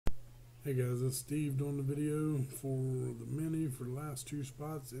Hey guys, it's Steve doing the video for the mini for the last two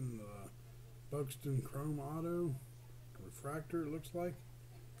spots in the Buxton Chrome Auto refractor. It looks like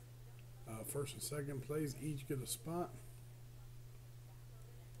first and second place each get a spot.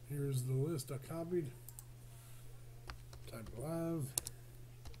 Here's the list I copied. Type live.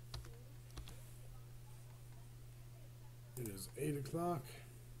 It is 8 o'clock.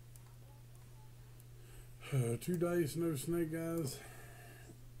 2 dice, no snake, guys.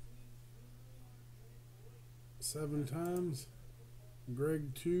 7 times.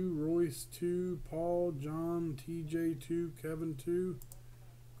 Greg 2, Royce 2, Paul, John, TJ 2, Kevin 2.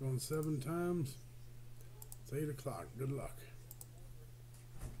 Going 7 times. It's 8 o'clock. Good luck.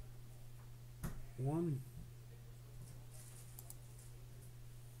 1,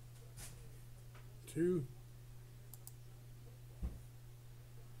 2,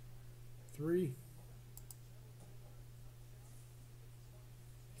 3,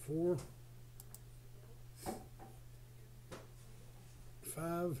 4,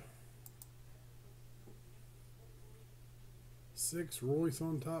 5, 6. Royce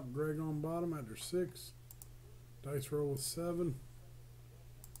on top, Greg on bottom after 6. Dice roll with 7.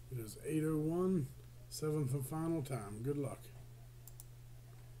 It is 8:01, 7th and final time. Good luck.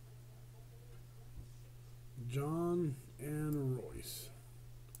 John and Royce.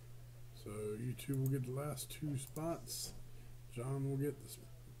 So you two will get the last 2 spots. John will get the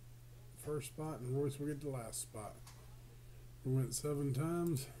first spot and Royce will get the last spot. We went 7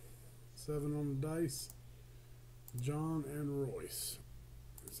 times. 7 on the dice. John and Royce.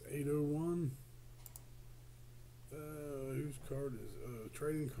 It's 8:01. Whose card is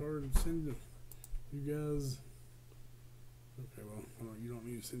trading card? Send you guys. Okay, well, you don't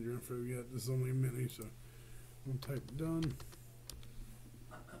need to send your info yet. This is only a mini, so I'm gonna type done.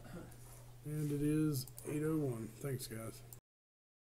 And it is 8:01. Thanks, guys.